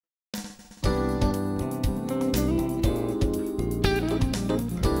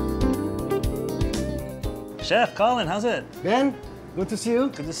Chef Colin, how's it? Ben, good to see you.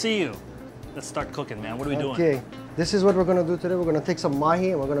 Good to see you. Let's start cooking, man. What are we doing? Okay, this is what we're gonna do today. We're gonna take some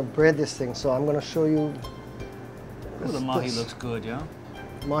mahi and we're gonna bread this thing. So I'm gonna show you. Oh, the mahi looks good, yeah?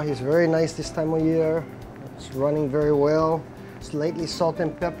 Mahi is very nice this time of year. It's running very well. Slightly salt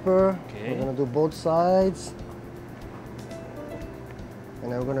and pepper. Okay. We're gonna do both sides.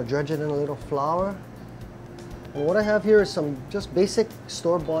 And then we're gonna dredge it in a little flour. And what I have here is some just basic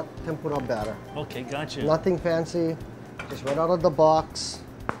store-bought tempura batter. Okay, gotcha. Nothing fancy, just right out of the box.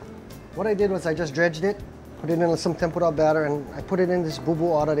 What I did was I just dredged it, put it in some tempura batter, and I put it in this Bubu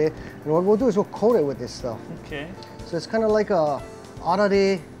Arare. And what we'll do is we'll coat it with this stuff. Okay. So it's kind of like a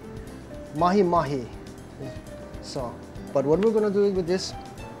Arare Mahimahi. So, but what we're gonna do with this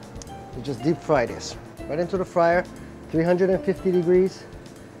is just deep fry this. Right into the fryer, 350 degrees.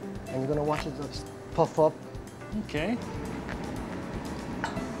 And you're gonna watch it just puff up. Okay.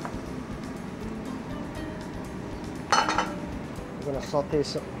 We're gonna saute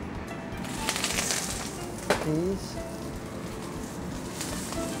some peas,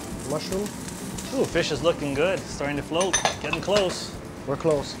 mushroom. Ooh, fish is looking good. Starting to float. Getting close. We're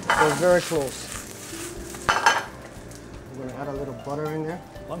close. We're very close. We're gonna add a little butter in there.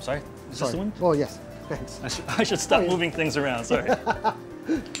 Oh, I'm sorry. Is Sorry. this the one? Oh yes. Thanks. I should stop moving things around. Sorry.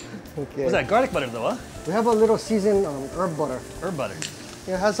 Okay. What's that? Garlic butter, though, huh? We have a little seasoned herb butter. Herb butter.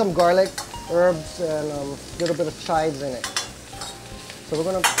 It has some garlic, herbs, and a little bit of chives in it. So we're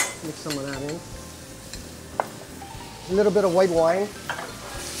gonna mix some of that in. A little bit of white wine.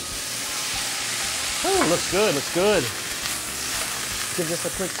 Oh, looks good. Looks good. Give this a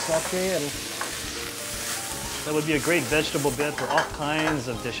quick saute and. That would be a great vegetable bed for all kinds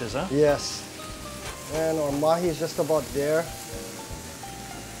of dishes, huh? Yes. And our mahi is just about there.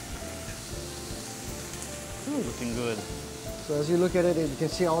 Ooh, looking good. So as you look at it, you can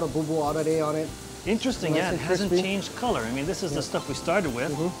see all the Bubu Arare on it. Interesting, Nice yeah. It and hasn't crispy. changed color. I mean, this is the stuff we started with.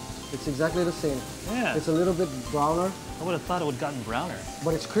 It's exactly the same. Yeah. It's a little bit browner, I would have thought it would have gotten browner.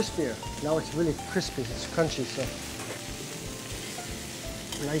 but it's crispier. Now it's really crispy. It's crunchy, so.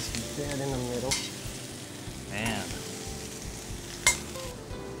 Nice bed in the middle. Man.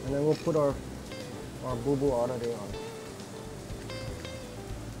 And then we'll put our Bubu Arare on.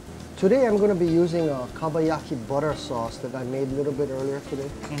 Today I'm going to be using a Kabayaki butter sauce that I made a little bit earlier today.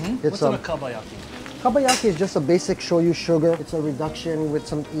 What's in a kabayaki? Kabayaki is just a basic shoyu sugar. It's a reduction with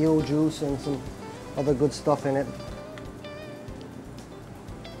some eo juice and some other good stuff in it.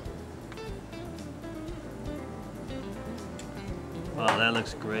 Wow, that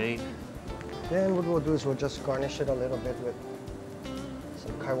looks great. Then what we'll do is we'll just garnish it a little bit with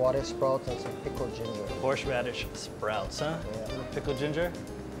some kaiware sprouts and some pickled ginger. Horseradish sprouts, huh? Yeah. Little pickled ginger.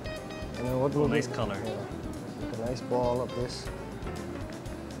 And then what we'll nice do, color. Yeah, make a nice ball of this.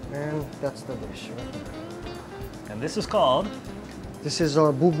 And that's the dish. Right? And this is called? This is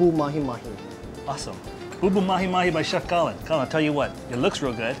our Bubu Mahimahi. Awesome. Bubu Mahimahi by Chef Colin. Colin, I'll tell you what, it looks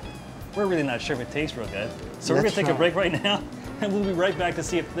real good. We're really not sure if it tastes real good. So we're Let's gonna take a try. break right now, and we'll be right back to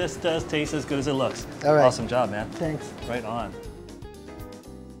see if this does taste as good as it looks. All right. Awesome job, man. Thanks. Right on.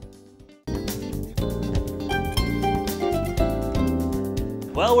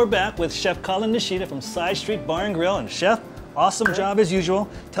 Well, we're back with Chef Colin Nishida from Side Street Bar and Grill. And Chef, awesome job as usual.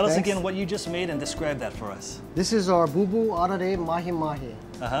 Tell us Thanks. again what you just made and describe that for us. This is our Bubu Arare Mahimahi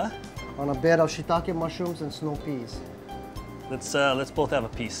Uh-huh. on a bed of shiitake mushrooms and snow peas. Let's both have a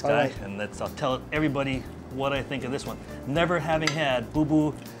piece, All guy, right. and I'll tell everybody what I think of this one. Never having had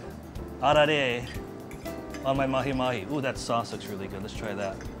Bubu Arare on my Mahi Mahi. Ooh, that sauce looks really good. Let's try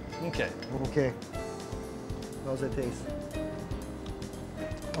that. Okay. Okay. How's it taste?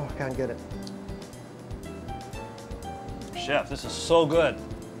 Oh, I can't get it. Chef, this is so good.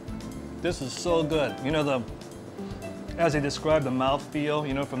 This is so good. You know, as they described, the mouthfeel,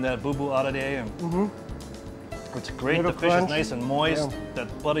 you know, from that Bubu Arare. And it's great. Little The fish crunch. is nice and moist. Yeah. That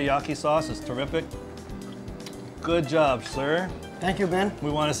buttayaki sauce is terrific. Good job, sir. Thank you, Ben.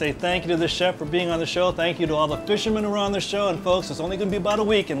 We want to say thank you to the chef for being on the show. Thank you to all the fishermen who are on the show. And folks, it's only going to be about a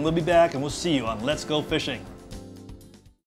week, and we'll be back, and we'll see you on Let's Go Fishing.